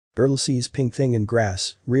Girl sees pink thing in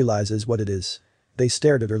grass, realizes what it is. They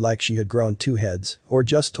stared at her like she had grown two heads or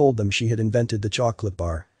just told them she had invented the chocolate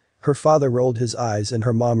bar. Her father rolled his eyes and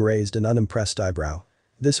her mom raised an unimpressed eyebrow.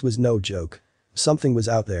 This was no joke. Something was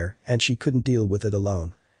out there and she couldn't deal with it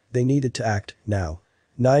alone. They needed to act, now.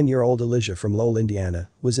 9-year-old Elijah from Lowell, Indiana,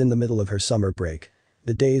 was in the middle of her summer break.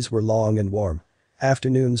 The days were long and warm.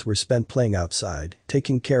 Afternoons were spent playing outside,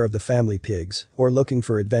 taking care of the family pigs, or looking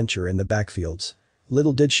for adventure in the backfields.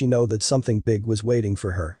 Little did she know that something big was waiting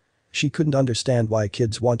for her. She couldn't understand why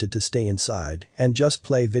kids wanted to stay inside and just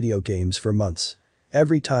play video games for months.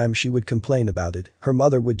 Every time she would complain about it, her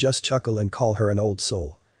mother would just chuckle and call her an old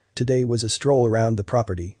soul. Today was a stroll around the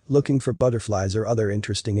property, looking for butterflies or other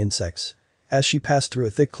interesting insects. As she passed through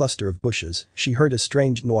a thick cluster of bushes, she heard a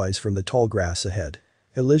strange noise from the tall grass ahead.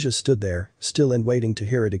 Elijah stood there, still and waiting to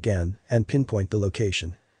hear it again and pinpoint the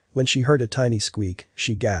location. When she heard a tiny squeak,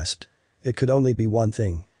 she gasped. It could only be one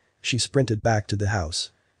thing. She sprinted back to the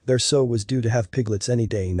house. Their sow was due to have piglets any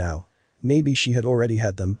day now. Maybe she had already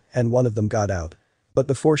had them and one of them got out. But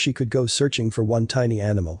before she could go searching for one tiny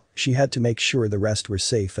animal, she had to make sure the rest were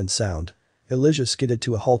safe and sound. Elijah skidded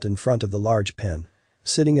to a halt in front of the large pen.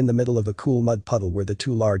 Sitting in the middle of a cool mud puddle were the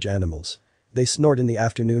two large animals. They snored in the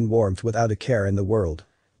afternoon warmth without a care in the world.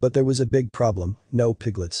 But there was a big problem, no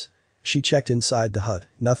piglets. She checked inside the hut,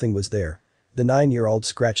 nothing was there. The 9-year-old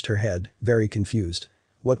scratched her head, very confused.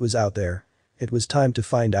 What was out there? It was time to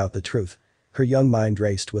find out the truth. Her young mind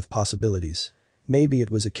raced with possibilities. Maybe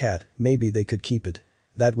it was a cat, maybe they could keep it.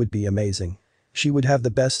 That would be amazing. She would have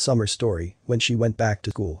the best summer story when she went back to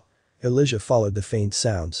school. Elijah followed the faint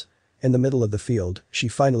sounds. In the middle of the field, she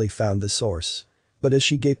finally found the source. But as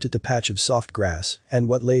she gaped at the patch of soft grass and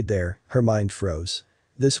what laid there, her mind froze.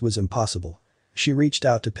 This was impossible. She reached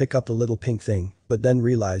out to pick up the little pink thing, but then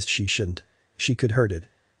realized she shouldn't. She could hurt it.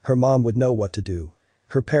 Her mom would know what to do.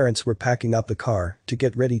 Her parents were packing up the car to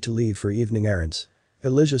get ready to leave for evening errands.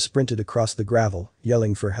 Elijah sprinted across the gravel,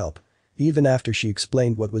 yelling for help. Even after she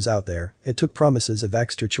explained what was out there, it took promises of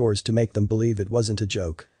extra chores to make them believe it wasn't a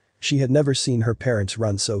joke. She had never seen her parents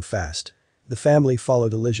run so fast. The family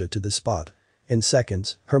followed Elijah to the spot. In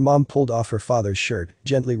seconds, her mom pulled off her father's shirt,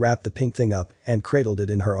 gently wrapped the pink thing up, and cradled it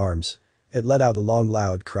in her arms. It let out a long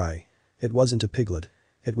loud cry. It wasn't a piglet.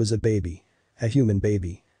 It was a baby. A human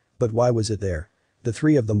baby. But why was it there? The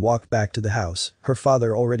three of them walked back to the house, her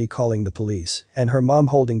father already calling the police, and her mom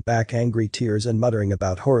holding back angry tears and muttering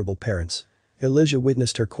about horrible parents. Elijah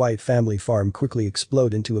witnessed her quiet family farm quickly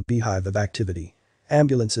explode into a beehive of activity.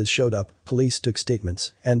 Ambulances showed up, police took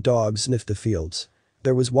statements, and dogs sniffed the fields.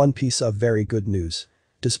 There was one piece of very good news.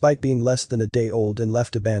 Despite being less than a day old and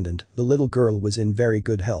left abandoned, the little girl was in very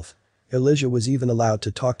good health. Elijah was even allowed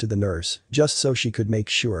to talk to the nurse, just so she could make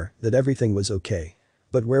sure that everything was okay.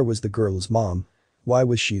 But where was the girl's mom? Why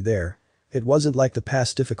was she there? It wasn't like the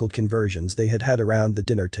past difficult conversions they had had around the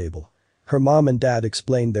dinner table. Her mom and dad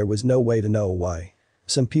explained there was no way to know why.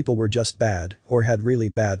 Some people were just bad or had really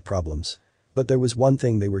bad problems. But there was one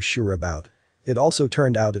thing they were sure about. It also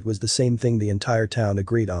turned out it was the same thing the entire town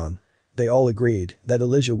agreed on. They all agreed that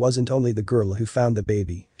Elijah wasn't only the girl who found the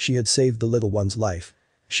baby, she had saved the little one's life.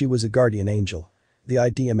 She was a guardian angel. The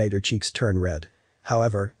idea made her cheeks turn red.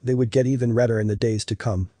 However, they would get even redder in the days to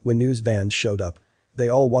come when news vans showed up. They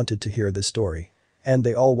all wanted to hear the story. And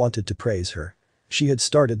they all wanted to praise her. She had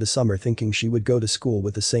started the summer thinking she would go to school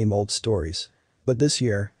with the same old stories. But this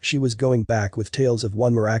year, she was going back with tales of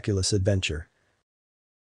one miraculous adventure.